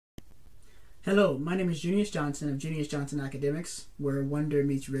Hello, my name is Junius Johnson of Junius Johnson Academics, where wonder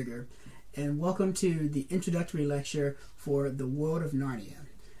meets rigor, and welcome to the introductory lecture for the World of Narnia.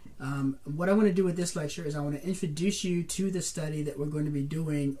 What I want to do with this lecture is I want to introduce you to the study that we're going to be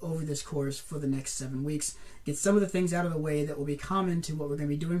doing over this course for the next 7 weeks, get some of the things out of the way that will be common to what we're going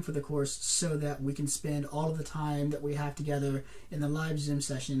to be doing for the course so that we can spend all of the time that we have together in the live Zoom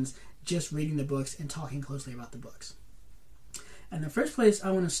sessions just reading the books and talking closely about the books. And the first place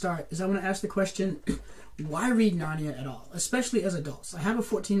I want to start is I want to ask the question, why read Narnia at all, especially as adults? I have a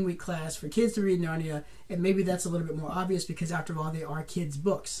 14-week class for kids to read Narnia, and maybe that's a little bit more obvious because after all, they are kids'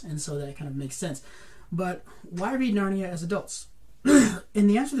 books, and so that kind of makes sense. But why read Narnia as adults? In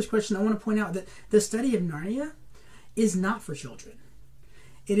the answer to this question, I want to point out that the study of Narnia is not for children.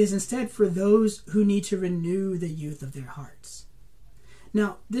 It is instead for those who need to renew the youth of their hearts.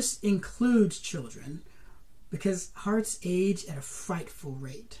 Now, this includes children, because hearts age at a frightful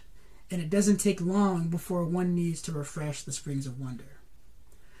rate, and it doesn't take long before one needs to refresh the springs of wonder.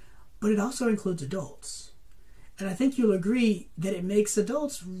 But it also includes adults, and I think you'll agree that it makes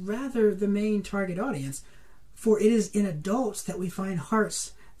adults rather the main target audience, for it is in adults that we find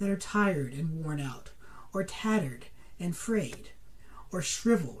hearts that are tired and worn out, or tattered and frayed, or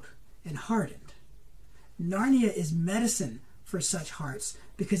shriveled and hardened. Narnia is medicine for such hearts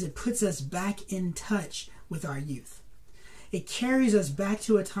because it puts us back in touch with our youth. It carries us back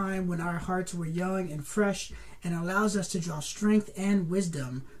to a time when our hearts were young and fresh and allows us to draw strength and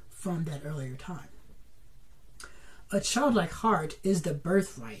wisdom from that earlier time. A childlike heart is the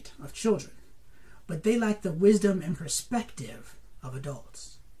birthright of children, but they lack the wisdom and perspective of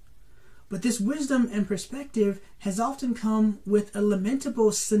adults. But this wisdom and perspective has often come with a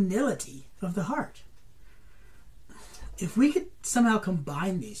lamentable senility of the heart. If we could somehow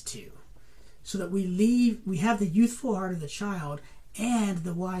combine these two, so that we have the youthful heart of the child and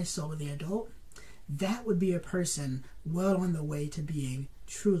the wise soul of the adult, that would be a person well on the way to being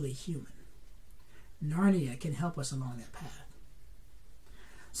truly human. Narnia can help us along that path.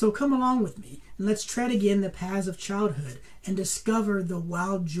 So come along with me, and let's tread again the paths of childhood and discover the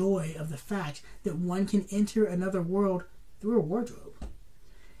wild joy of the fact that one can enter another world through a wardrobe,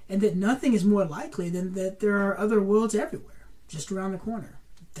 and that nothing is more likely than that there are other worlds everywhere, just around the corner,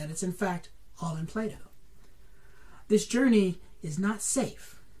 that it's in fact all in Play-Doh. This journey is not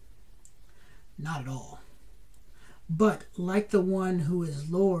safe. Not at all. But like the one who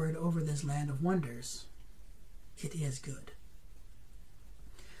is Lord over this land of wonders, it is good.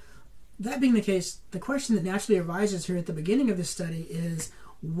 That being the case, the question that naturally arises here at the beginning of this study is,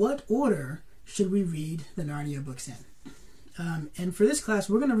 what order should we read the Narnia books in? And for this class,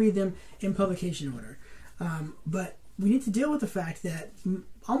 we're going to read them in publication order. But we need to deal with the fact that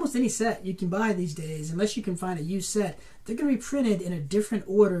almost any set you can buy these days, unless you can find a used set, they're going to be printed in a different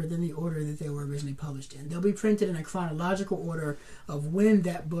order than the order that they were originally published in. They'll be printed in a chronological order of when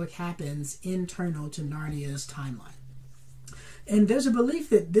that book happens internal to Narnia's timeline. And there's a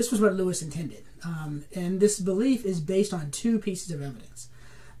belief that this was what Lewis intended. And this belief is based on two pieces of evidence.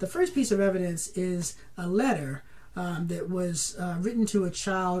 The first piece of evidence is a letter that was written to a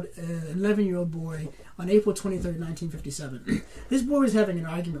child, an 11-year-old boy, on April 23rd, 1957. This boy was having an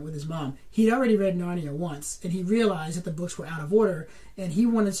argument with his mom. He'd already read Narnia once, and he realized that the books were out of order, and he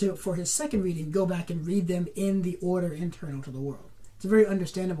wanted to, for his second reading, go back and read them in the order internal to the world. It's a very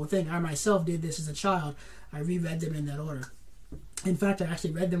understandable thing. I myself did this as a child. I reread them in that order. In fact, I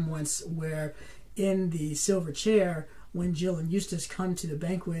actually read them once where in the silver chair, when Jill and Eustace come to the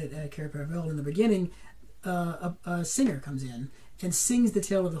banquet at Cair Paravel in the beginning, a singer comes in and sings the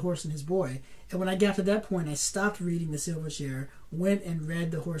tale of the horse and his boy. And when I got to that point, I stopped reading the silver chair, went and read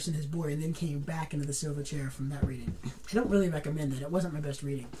the horse and his boy, and then came back into the silver chair from that reading. I don't really recommend that. It wasn't my best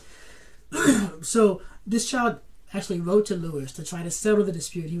reading. So this child actually wrote to Lewis to try to settle the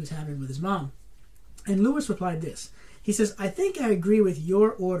dispute he was having with his mom. And Lewis replied this. He says, "I think I agree with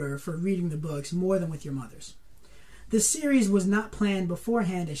your order for reading the books more than with your mother's. The series was not planned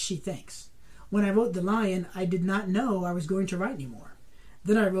beforehand as she thinks. When I wrote The Lion, I did not know I was going to write any more.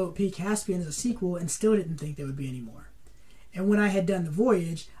 Then I wrote P. Caspian as a sequel and still didn't think there would be any more. And when I had done The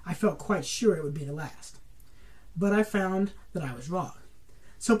Voyage, I felt quite sure it would be the last. But I found that I was wrong.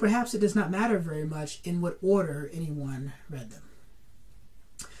 So perhaps it does not matter very much in what order anyone read them."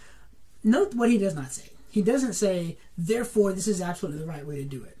 Note what he does not say. He doesn't say, therefore, this is absolutely the right way to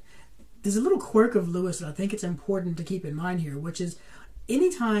do it. There's a little quirk of Lewis that I think it's important to keep in mind here, which is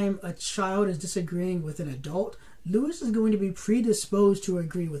anytime a child is disagreeing with an adult, Lewis is going to be predisposed to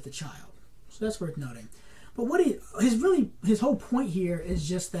agree with the child. So that's worth noting. But what his whole point here is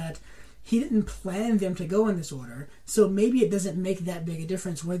just that he didn't plan them to go in this order, so maybe it doesn't make that big a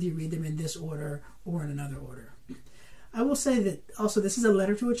difference whether you read them in this order or in another order. I will say that also this is a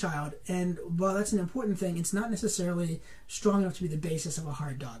letter to a child, and while that's an important thing, it's not necessarily strong enough to be the basis of a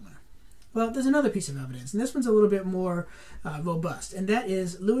hard dogma. Well, there's another piece of evidence, and this one's a little bit more robust, and that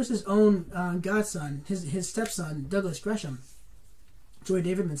is Lewis's own godson, his stepson, Douglas Gresham, Joy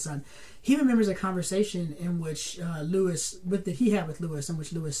Davidman's son. He remembers a conversation in which he had with Lewis, in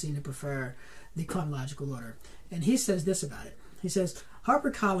which Lewis seemed to prefer the chronological order. And he says this about it. He says,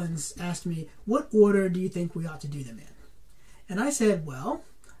 HarperCollins asked me, what order do you think we ought to do them in? And I said, well,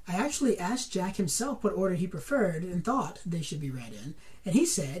 I actually asked Jack himself what order he preferred and thought they should be read in. And he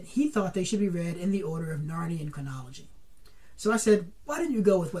said he thought they should be read in the order of Narnian chronology. So I said, why didn't you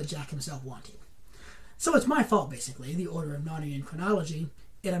go with what Jack himself wanted? So it's my fault, basically, the order of Narnian chronology,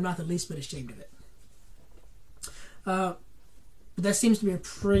 and I'm not the least bit ashamed of it. But that seems to be a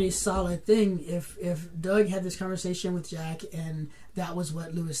pretty solid thing. If Doug had this conversation with Jack and that was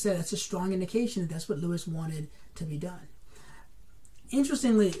what Lewis said, that's a strong indication that that's what Lewis wanted to be done.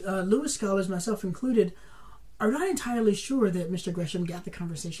 Interestingly, Lewis scholars, myself included, are not entirely sure that Mr. Gresham got the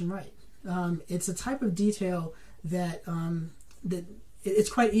conversation right. It's a type of detail that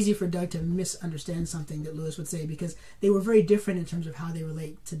it's quite easy for Doug to misunderstand something that Lewis would say because they were very different in terms of how they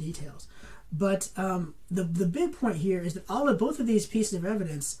relate to details. But the big point here is that both of these pieces of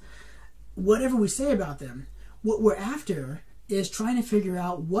evidence, whatever we say about them, what we're after is trying to figure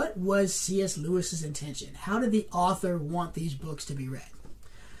out what was C.S. Lewis's intention. How did the author want these books to be read?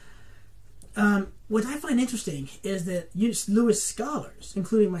 What I find interesting is that Lewis scholars,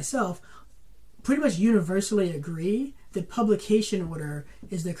 including myself, pretty much universally agree that publication order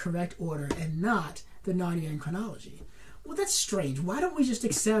is the correct order and not the Narnian chronology. Well, that's strange. Why don't we just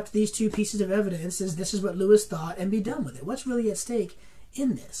accept these two pieces of evidence as this is what Lewis thought and be done with it? What's really at stake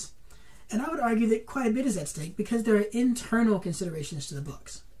in this? And I would argue that quite a bit is at stake because there are internal considerations to the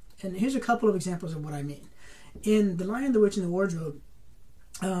books. And here's a couple of examples of what I mean. In The Lion, the Witch, and the Wardrobe,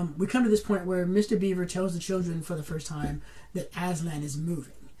 we come to this point where Mr. Beaver tells the children for the first time that Aslan is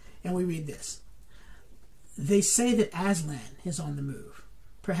moving. And we read this. They say that Aslan is on the move,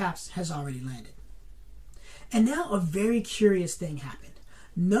 perhaps has already landed. And now a very curious thing happened.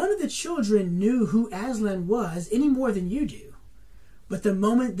 None of the children knew who Aslan was any more than you do. But the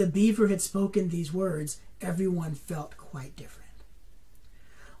moment the beaver had spoken these words, everyone felt quite different.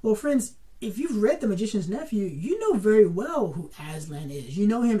 Well, friends, if you've read The Magician's Nephew, you know very well who Aslan is. You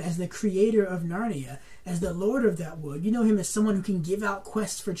know him as the creator of Narnia, as the lord of that wood. You know him as someone who can give out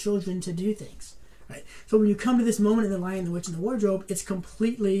quests for children to do things. Right? So when you come to this moment in The Lion, the Witch, and the Wardrobe, it's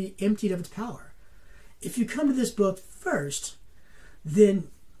completely emptied of its power. If you come to this book first, then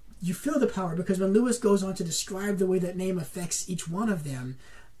you feel the power, because when Lewis goes on to describe the way that name affects each one of them,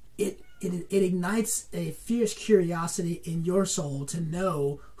 it ignites a fierce curiosity in your soul to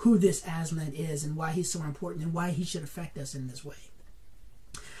know who this Aslan is and why he's so important and why he should affect us in this way.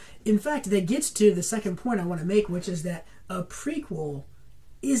 In fact, that gets to the second point I want to make, which is that a prequel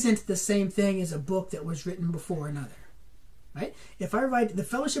isn't the same thing as a book that was written before another. Right? If I write The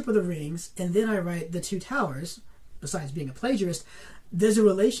Fellowship of the Rings and then I write The Two Towers, besides being a plagiarist, there's a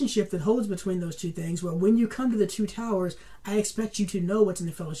relationship that holds between those two things where when you come to The Two Towers, I expect you to know what's in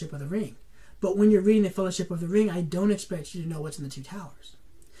The Fellowship of the Ring. But when you're reading The Fellowship of the Ring, I don't expect you to know what's in The Two Towers.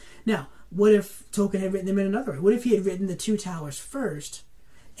 Now, what if Tolkien had written them in another way? What if he had written The Two Towers first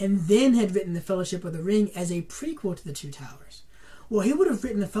and then had written The Fellowship of the Ring as a prequel to The Two Towers? Well, he would have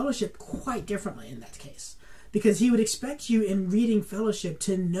written The Fellowship quite differently in that case, because he would expect you in reading Fellowship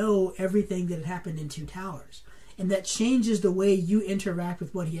to know everything that had happened in Two Towers. And that changes the way you interact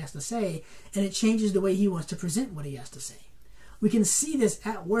with what he has to say, and it changes the way he wants to present what he has to say. We can see this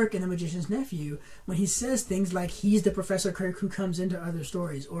at work in The Magician's Nephew when he says things like, he's the Professor Kirk who comes into other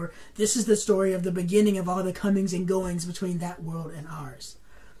stories, or this is the story of the beginning of all the comings and goings between that world and ours.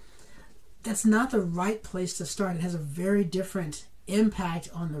 That's not the right place to start. It has a very different impact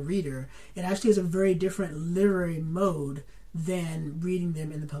on the reader. It actually has a very different literary mode than reading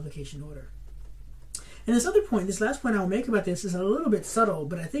them in the publication order. And this other point, this last point I'll make about this is a little bit subtle,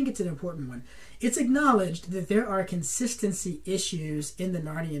 but I think it's an important one. It's acknowledged that there are consistency issues in the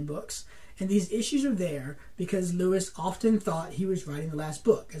Narnian books, and these issues are there because Lewis often thought he was writing the last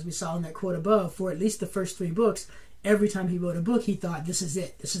book. As we saw in that quote above, for at least the first 3 books, every time he wrote a book, he thought, this is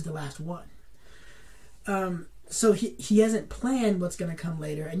it, this is the last one. So he hasn't planned what's going to come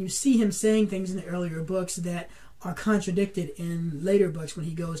later, and you see him saying things in the earlier books that are contradicted in later books when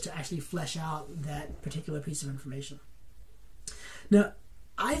he goes to actually flesh out that particular piece of information. Now,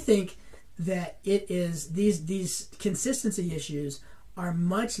 I think that it is these consistency issues are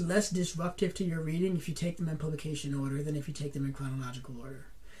much less disruptive to your reading if you take them in publication order than if you take them in chronological order.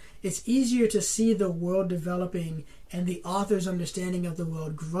 It's easier to see the world developing and the author's understanding of the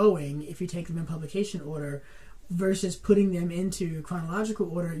world growing if you take them in publication order versus putting them into chronological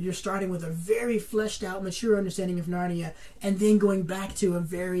order. You're starting with a very fleshed out, mature understanding of Narnia and then going back to a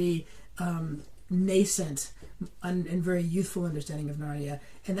very nascent and very youthful understanding of Narnia.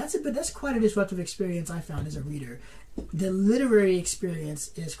 And that's quite a disruptive experience I found as a reader. The literary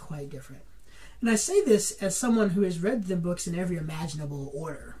experience is quite different. And I say this as someone who has read the books in every imaginable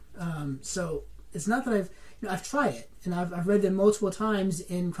order. So it's not that I've tried it, and I've read them multiple times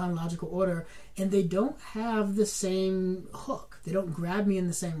in chronological order, and they don't have the same hook. They don't grab me in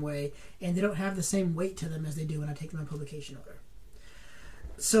the same way, and they don't have the same weight to them as they do when I take them in publication order.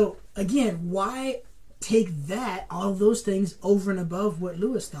 So again, why take all those things over and above what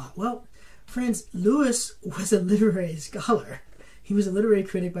Lewis thought? Well, friends, Lewis was a literary scholar. He was a literary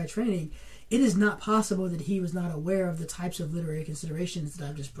critic by training. It is not possible that he was not aware of the types of literary considerations that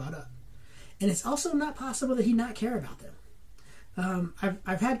I've just brought up. And it's also not possible that he not care about them.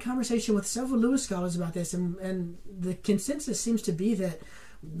 I've had conversation with several Lewis scholars about this, and the consensus seems to be that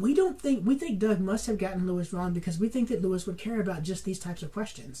we think Doug must have gotten Lewis wrong because we think that Lewis would care about just these types of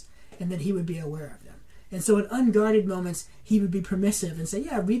questions and that he would be aware of them. And so in unguarded moments, he would be permissive and say,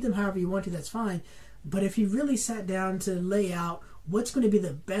 yeah, read them however you want to, that's fine. But if he really sat down to lay out what's going to be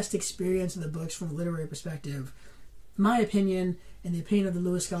the best experience of the books from a literary perspective, my opinion and the opinion of the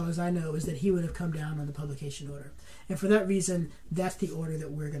Lewis scholars I know is that he would have come down on the publication order. And for that reason, that's the order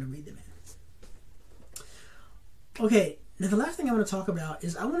that we're going to read them in. Okay, now the last thing I want to talk about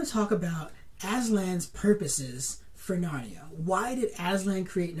is I want to talk about Aslan's purposes for Narnia. Why did Aslan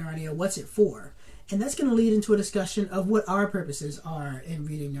create Narnia? What's it for? And that's going to lead into a discussion of what our purposes are in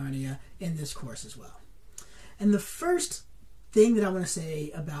reading Narnia in this course as well. And the first thing that I want to say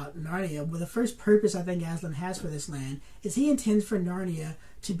about Narnia, well, the first purpose I think Aslan has for this land is he intends for Narnia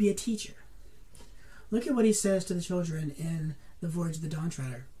to be a teacher. Look at what he says to the children in The Voyage of the Dawn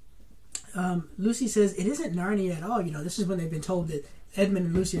Treader. Lucy says, it isn't Narnia at all. This is when they've been told that Edmund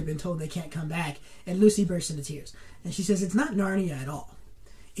and Lucy have been told they can't come back, and Lucy bursts into tears. And she says, it's not Narnia at all.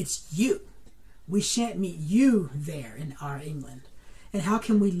 It's you. We shan't meet you there in our England. And how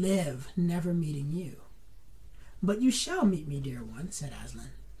can we live never meeting you? But you shall meet me, dear one, said Aslan.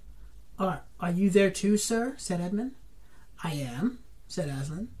 Are you there too, sir? Said Edmund. I am, said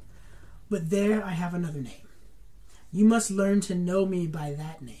Aslan. But there I have another name. You must learn to know me by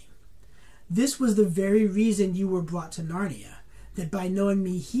that name. This was the very reason you were brought to Narnia, that by knowing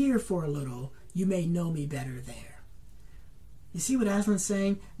me here for a little, you may know me better there. You see what Aslan's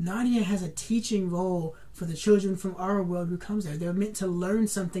saying? Narnia has a teaching role for the children from our world who comes there. They're meant to learn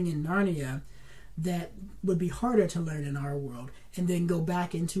something in Narnia that would be harder to learn in our world, and then go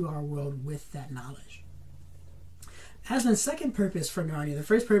back into our world with that knowledge. Aslan's second purpose for Narnia, the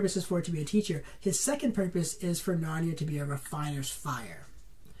first purpose is for it to be a teacher. His second purpose is for Narnia to be a refiner's fire.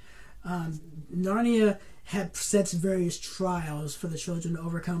 Narnia sets various trials for the children to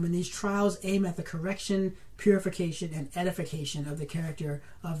overcome, and these trials aim at the correction, purification, and edification of the character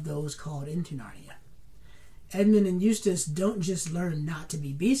of those called into Narnia. Edmund and Eustace don't just learn not to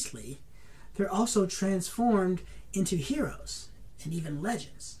be beastly, they're also transformed into heroes and even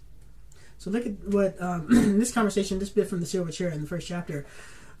legends. So look at what, in this conversation, this bit from the Silver Chair in the first chapter,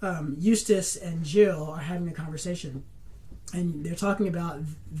 Eustace and Jill are having a conversation. And they're talking about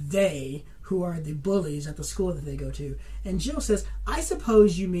they, who are the bullies at the school that they go to. And Jill says, I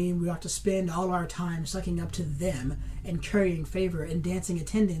suppose you mean we ought to spend all our time sucking up to them and currying favor and dancing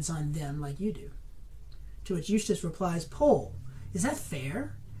attendance on them like you do. To which Eustace replies, Poll, is that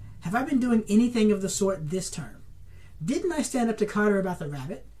fair? Have I been doing anything of the sort this term? Didn't I stand up to Carter about the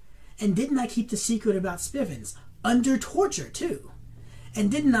rabbit? And didn't I keep the secret about Spivens? Under torture, too.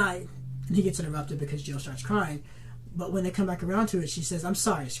 And didn't I... And he gets interrupted because Jill starts crying. But when they come back around to it, she says, I'm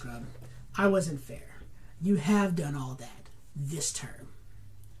sorry, Scrub. I wasn't fair. You have done all that this term.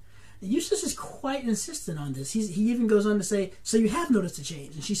 And Eustace is quite insistent on this. He even goes on to say, so you have noticed a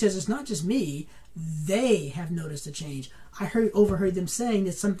change. And she says, it's not just me. They have noticed a change. I overheard them saying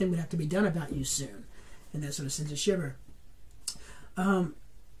that something would have to be done about you soon. And that sort of sends a shiver.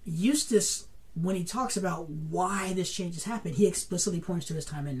 Eustace, when he talks about why this change has happened, he explicitly points to his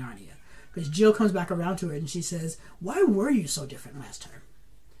time in Narnia. Because Jill comes back around to it and she says, why were you so different last term?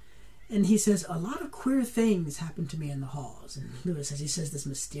 And he says, a lot of queer things happened to me in the halls. And Lewis says, he says this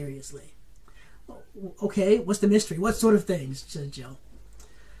mysteriously. Well, okay, what's the mystery? What sort of things? Says Jill.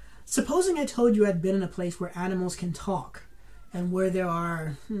 Supposing I told you I'd been in a place where animals can talk, and where there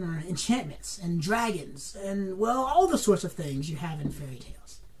are enchantments and dragons and, well, all the sorts of things you have in fairy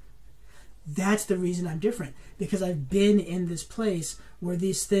tales. That's the reason I'm different, because I've been in this place where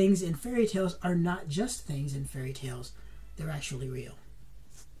these things in fairy tales are not just things in fairy tales, they're actually real.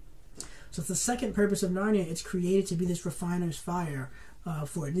 So it's the second purpose of Narnia. It's created to be this refiner's fire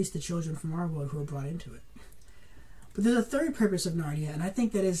for at least the children from our world who are brought into it. But there's a third purpose of Narnia, and I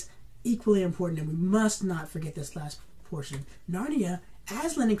think that is equally important, and we must not forget this last portion. Narnia,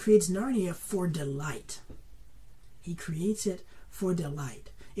 Aslan creates Narnia for delight. He creates it for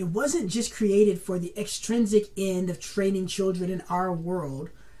delight. It wasn't just created for the extrinsic end of training children in our world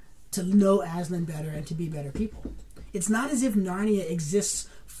to know Aslan better and to be better people. It's not as if Narnia exists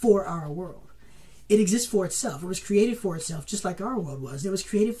for our world. It exists for itself. It was created for itself, just like our world was. It was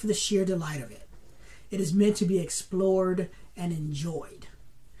created for the sheer delight of it. It is meant to be explored and enjoyed.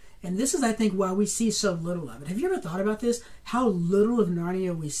 And this is, I think, why we see so little of it. Have you ever thought about this? How little of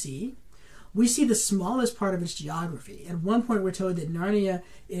Narnia we see? We see the smallest part of its geography. At one point, we're told that Narnia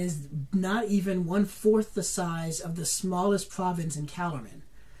is not even 1/4 the size of the smallest province in Calormen.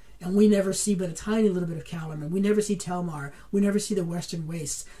 And we never see but a tiny little bit of Calormen. We never see Telmar. We never see the Western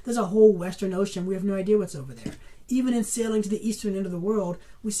Wastes. There's a whole Western Ocean. We have no idea what's over there. Even in sailing to the eastern end of the world,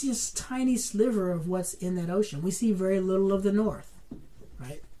 we see a tiny sliver of what's in that ocean. We see very little of the north,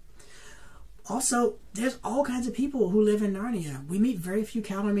 right? Also, there's all kinds of people who live in Narnia. We meet very few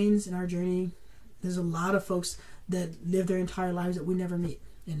Calormens in our journey. There's a lot of folks that live their entire lives that we never meet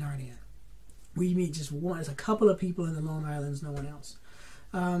in Narnia. We meet just one. There's a couple of people in the Lone Islands, no one else.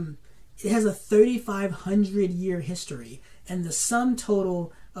 It has a 3,500-year history, and the sum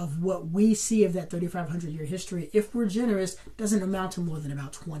total of what we see of that 3,500-year history, if we're generous, doesn't amount to more than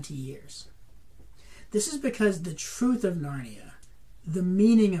about 20 years. This is because the truth of Narnia, the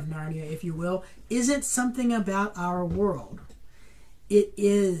meaning of Narnia, if you will, isn't something about our world. It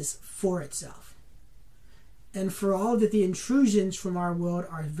is for itself. And for all that the intrusions from our world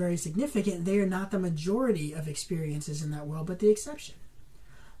are very significant, they are not the majority of experiences in that world, but the exception.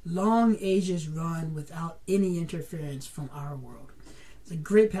 Long ages run without any interference from our world. There's a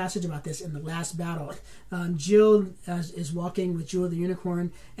great passage about this in the last battle. Jill is walking with Jewel the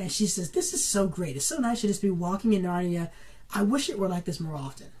Unicorn, and she says, "This is so great. It's so nice to just be walking in Narnia. I wish it were like this more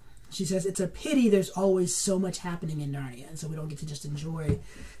often." She says, "It's a pity there's always so much happening in Narnia, and so we don't get to just enjoy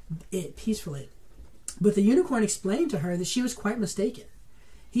it peacefully." But the unicorn explained to her that she was quite mistaken.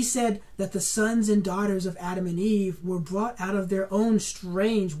 He said that the sons and daughters of Adam and Eve were brought out of their own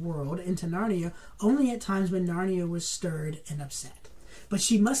strange world into Narnia only at times when Narnia was stirred and upset. But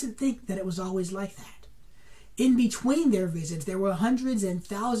she mustn't think that it was always like that. In between their visits, there were hundreds and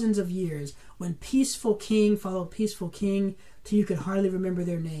thousands of years when peaceful king followed peaceful king till you could hardly remember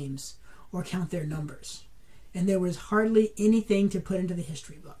their names or count their numbers. And there was hardly anything to put into the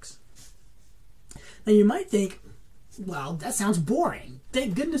history books. Now you might think, well, that sounds boring.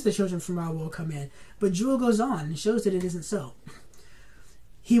 Thank goodness the children from our world come in. But Jewel goes on and shows that it isn't so.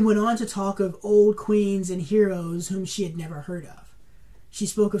 He went on to talk of old queens and heroes whom she had never heard of. She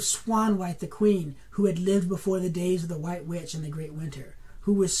spoke of Swanwhite the queen, who had lived before the days of the White Witch and the Great Winter,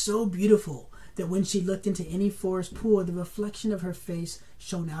 who was so beautiful that when she looked into any forest pool, the reflection of her face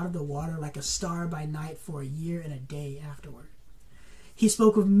shone out of the water like a star by night for a year and a day afterward. He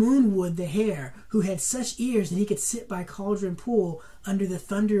spoke of Moonwood the hare, who had such ears that he could sit by Cauldron Pool under the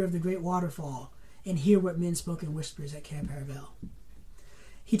thunder of the great waterfall and hear what men spoke in whispers at Cair Paravel.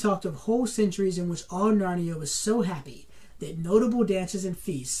 He talked of whole centuries in which all Narnia was so happy that notable dances and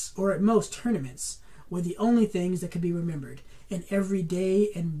feasts, or at most tournaments, were the only things that could be remembered, and every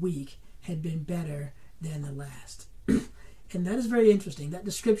day and week had been better than the last. And that is very interesting. That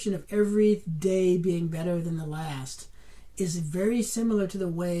description of every day being better than the last is very similar to the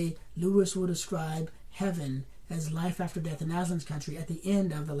way Lewis will describe heaven as life after death in Aslan's country at the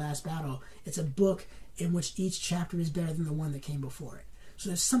end of the last battle. It's a book in which each chapter is better than the one that came before it. So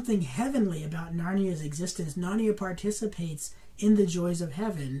there's something heavenly about Narnia's existence. Narnia participates in the joys of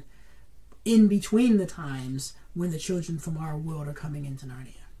heaven in between the times when the children from our world are coming into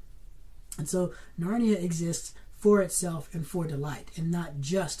Narnia. And so Narnia exists for itself and for delight, and not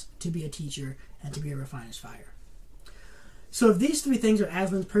just to be a teacher and to be a refiner's fire. So if these three things are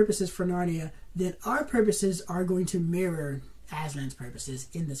Aslan's purposes for Narnia, then our purposes are going to mirror Aslan's purposes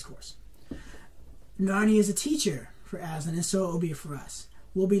in this course. Narnia is a teacher for Aslan, and so it will be for us.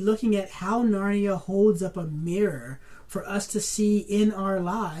 We'll be looking at how Narnia holds up a mirror for us to see in our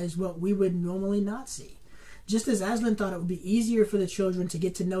lives what we would normally not see. Just as Aslan thought it would be easier for the children to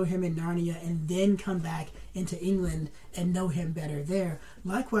get to know him in Narnia and then come back into England and know him better there,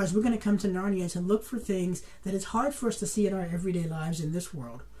 likewise, we're going to come to Narnia to look for things that it's hard for us to see in our everyday lives in this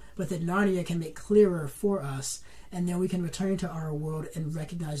world, but that Narnia can make clearer for us, and then we can return to our world and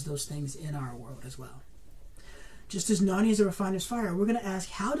recognize those things in our world as well. Just as Narnia is a refiner's fire, we're going to ask,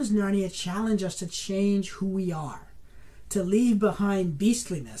 how does Narnia challenge us to change who we are, to leave behind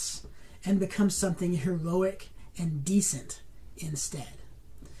beastliness and become something heroic and decent instead?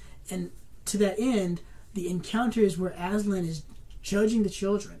 And to that end, the encounters where Aslan is judging the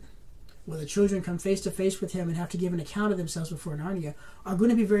children, where the children come face to face with him and have to give an account of themselves before Narnia, are going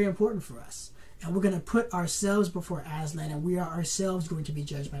to be very important for us. And we're going to put ourselves before Aslan, and we are ourselves going to be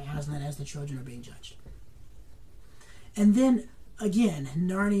judged by Aslan as the children are being judged. And then, again,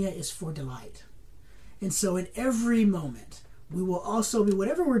 Narnia is for delight. And so in every moment, we will also be,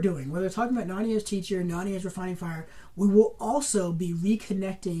 whatever we're doing, whether talking about Narnia's teacher, Narnia's refining fire, we will also be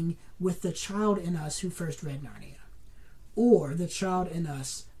reconnecting with the child in us who first read Narnia, or the child in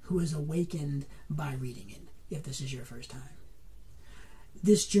us who is awakened by reading it, if this is your first time.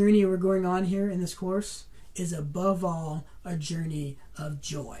 This journey we're going on here in this course is above all a journey of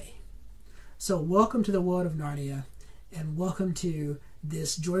joy. So welcome to the world of Narnia, and welcome to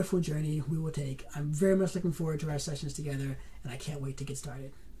this joyful journey we will take. I'm very much looking forward to our sessions together, and I can't wait to get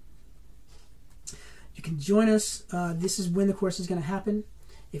started. You can join us. This is when the course is going to happen.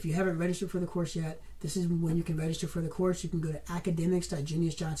 If you haven't registered for the course yet, this is when you can register for the course. You can go to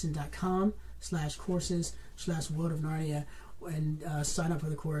academics.juniusjohnson.com/courses/World of Narnia and sign up for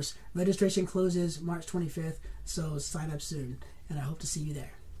the course. Registration closes March 25th, so sign up soon, and I hope to see you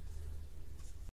there.